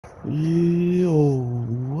Yo,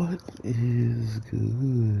 what is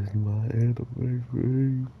good, my anime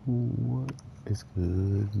friend? What is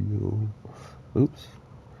good, yo? Oops.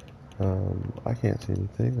 I can't see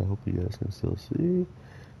anything. I hope you guys can still see.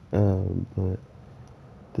 But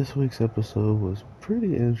this week's episode was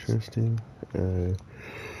pretty interesting. I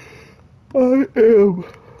am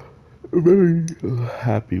very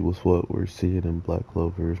happy with what we're seeing in Black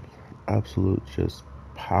Clover. Absolute just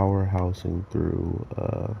powerhousing through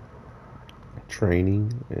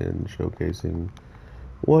training and showcasing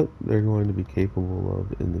what they're going to be capable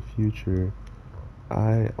of in the future.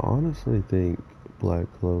 I honestly think Black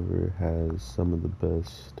Clover has some of the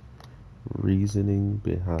best reasoning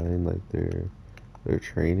behind like their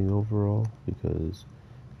training overall because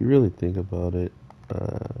if you really think about it,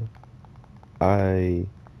 I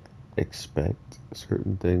expect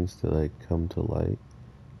certain things to like come to light,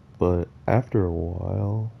 but after a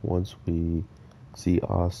while, once we see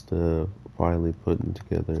Asta finally putting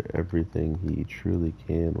together everything he truly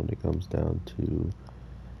can when it comes down to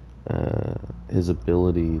his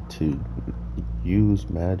ability to use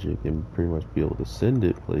magic and pretty much be able to send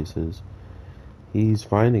it places, he's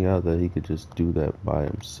finding out that he could just do that by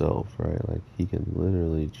himself, right? Like he can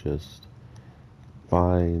literally just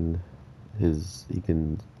find he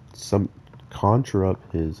can some conjure up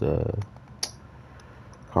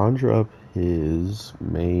his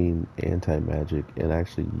main anti-magic and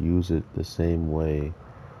actually use it the same way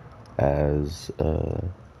as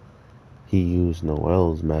he used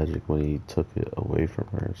Noelle's magic when he took it away from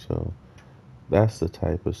her. So that's the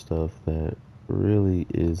type of stuff that really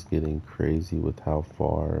is getting crazy with how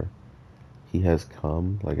far he has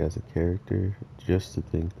come, like as a character. Just to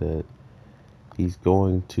think that he's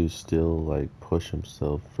going to still like push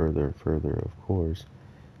himself further and further, of course,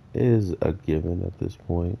 is a given at this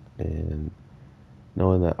point. And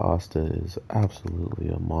knowing that Asta is absolutely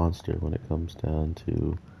a monster when it comes down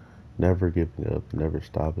to never giving up, never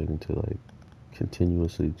stopping to like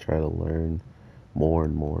continuously try to learn more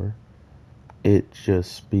and more, it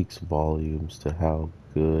just speaks volumes to how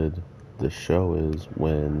good the show is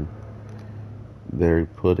when they're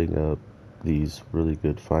putting up these really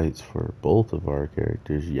good fights for both of our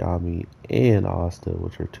characters, Yami and Asta,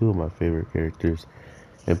 which are two of my favorite characters,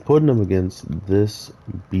 and putting them against this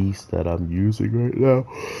beast that I'm using right now.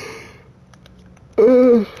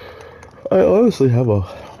 Uh, I honestly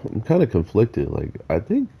I'm kind of conflicted. Like, I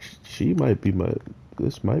think she might be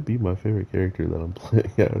this might be my favorite character that I'm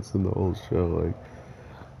playing as in the whole show. Like,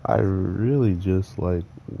 I really just like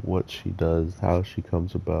what she does, how she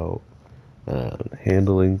comes about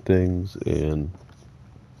handling things, and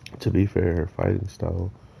to be fair, her fighting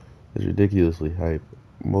style is ridiculously hype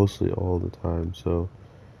mostly all the time. So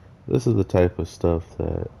this is the type of stuff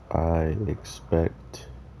that I expect,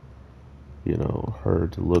 her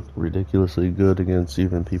to look ridiculously good against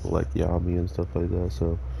even people like Yami and stuff like that.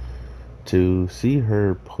 So to see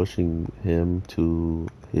her pushing him to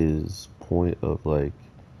his point of like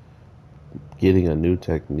getting a new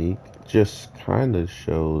technique just kind of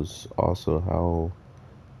shows also how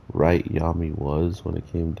right Yami was when it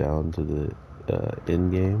came down to the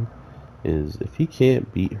end game. Is if he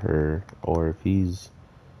can't beat her, or if he's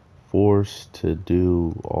forced to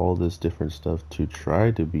do all this different stuff to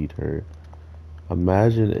try to beat her,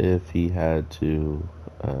 imagine if he had to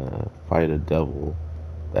fight a devil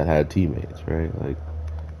that had teammates, right? Like,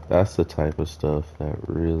 that's the type of stuff that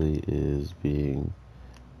really is being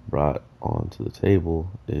brought onto the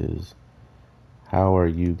table is how are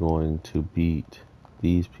you going to beat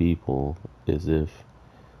these people as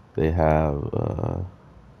they have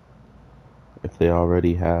if they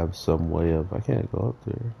already have some way of I can't go up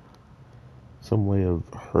there some way of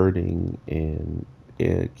hurting and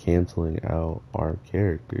canceling out our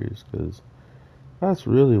characters because that's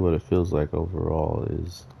really what it feels like overall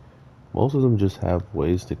is most of them just have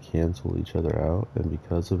ways to cancel each other out, and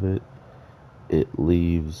because of it it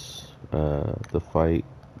leaves the fight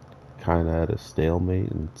kind of at a stalemate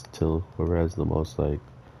until whoever has the most like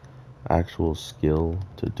actual skill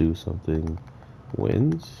to do something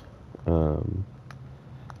wins. Um,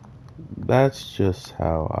 that's just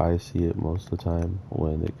how I see it most of the time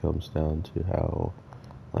when it comes down to how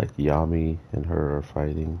like Yami and her are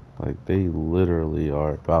fighting. Like they literally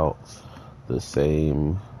are about the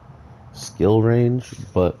same skill range,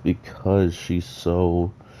 but because she's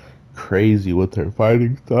so crazy with her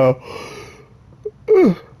fighting style,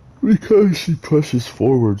 because she pushes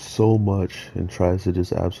forward so much and tries to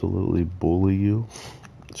just absolutely bully you,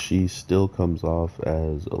 she still comes off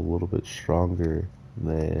as a little bit stronger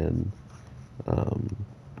than um,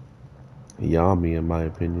 Yami, in my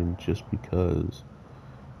opinion, just because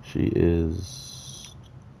she is.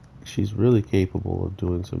 she's really capable of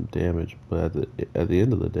doing some damage, but at the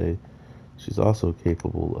end of the day, she's also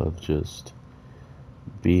capable of just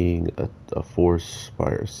being a force by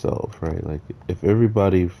herself, right? Like if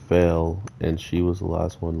everybody fell and she was the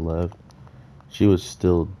last one left, she would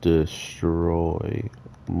still destroy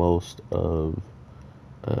most of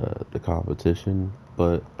the competition.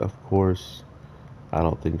 But of course, I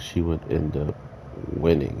don't think she would end up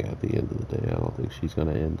winning at the end of the day. I don't think she's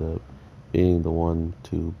gonna end up being the one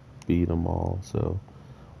to beat them all. So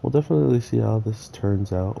we'll definitely see how this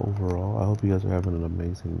turns out overall. I hope you guys are having an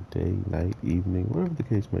amazing day, night, evening, whatever the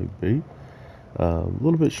case may be. A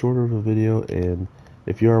little bit shorter of a video, and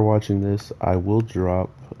if you are watching this, I will drop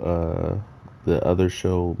the other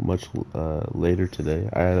show much later today.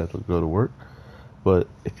 I had to go to work, but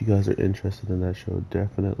if you guys are interested in that show,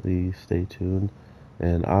 definitely stay tuned.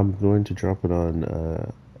 And I'm going to drop it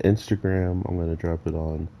on Instagram. I'm going to drop it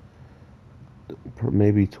on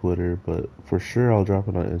maybe Twitter, but for sure I'll drop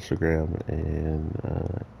it on Instagram, and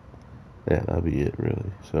yeah, that'll be it really.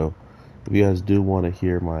 So if you guys do want to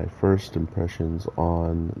hear my first impressions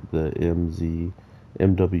on the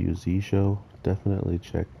MWZ show, definitely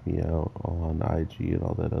check me out on IG and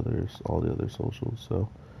all the other socials. So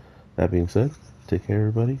that being said, take care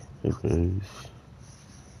everybody. Peace.